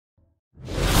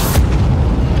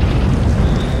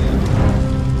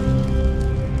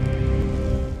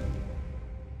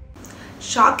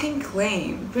Shocking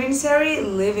claim, Prince Harry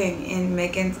living in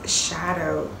Meghan's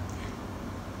shadow.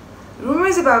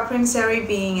 Rumors about Prince Harry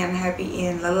being unhappy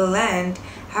in La La Land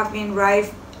have been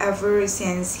rife ever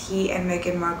since he and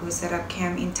Meghan Markle set up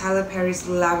camp in Tyler Perry's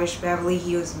lavish Beverly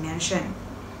Hills mansion.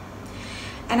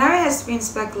 And now it has been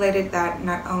speculated that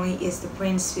not only is the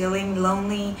prince feeling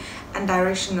lonely and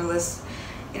directionless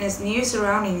in his new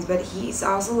surroundings, but he is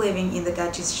also living in the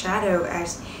Duchess' shadow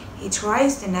as he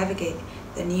tries to navigate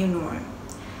the new norm.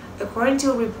 According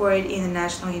to a report in the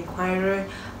National Enquirer,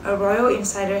 a royal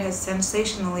insider has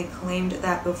sensationally claimed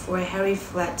that before Harry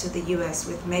fled to the US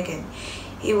with Meghan,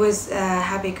 he was a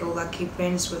happy-go-lucky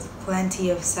prince with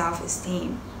plenty of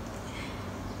self-esteem.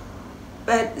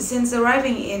 But since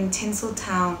arriving in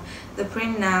Tinseltown, the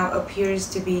prince now appears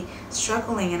to be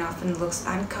struggling and often looks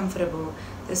uncomfortable,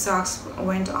 the Sox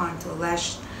went on to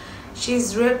allege.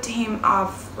 She's ripped him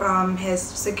off from his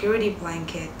security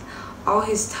blanket, all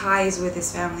his ties with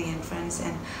his family and friends,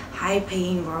 and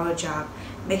high-paying royal job,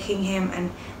 making him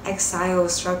an exile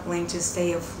struggling to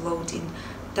stay afloat in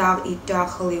dog-eat-dog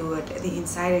Hollywood, the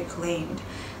insider claimed.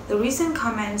 The recent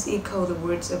comments echo the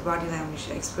words of body language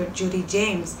expert Judy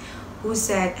James, who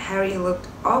said Harry looked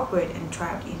awkward and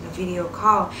trapped in a video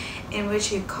call in which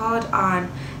he called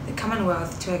on the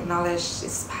Commonwealth to acknowledge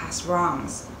its past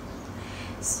wrongs.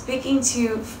 Speaking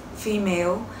to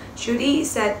Female, Judy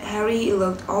said Harry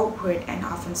looked awkward and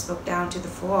often spoke down to the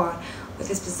floor, with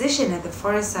his position at the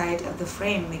far side of the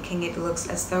frame making it look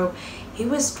as though he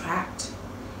was trapped.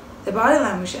 The body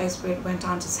language expert went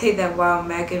on to say that while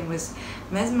Meghan was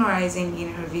mesmerizing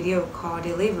in her video call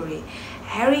delivery,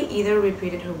 Harry either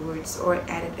repeated her words or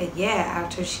added a yeah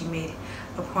after she made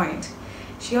a point.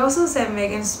 She also said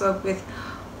Meghan spoke with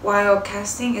while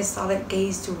casting a solid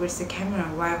gaze towards the camera,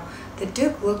 while the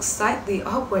Duke looked slightly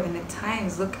awkward and at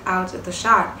times looked out at the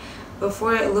shot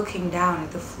before looking down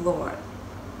at the floor.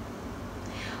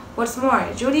 What's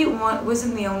more, Judy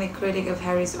wasn't the only critic of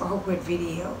Harry's awkward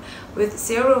video, with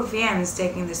several fans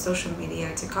taking to social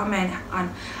media to comment on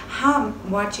how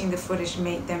watching the footage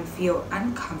made them feel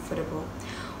uncomfortable.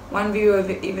 One viewer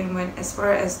even went as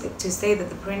far as to say that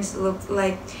the prince looked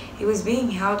like he was being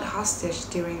held hostage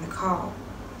during the call.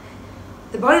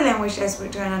 The body language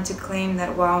expert went on to claim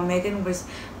that while Meghan was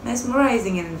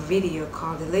mesmerizing in video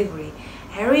call delivery,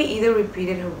 Harry either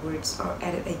repeated her words or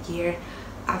added a year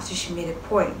after she made a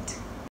point.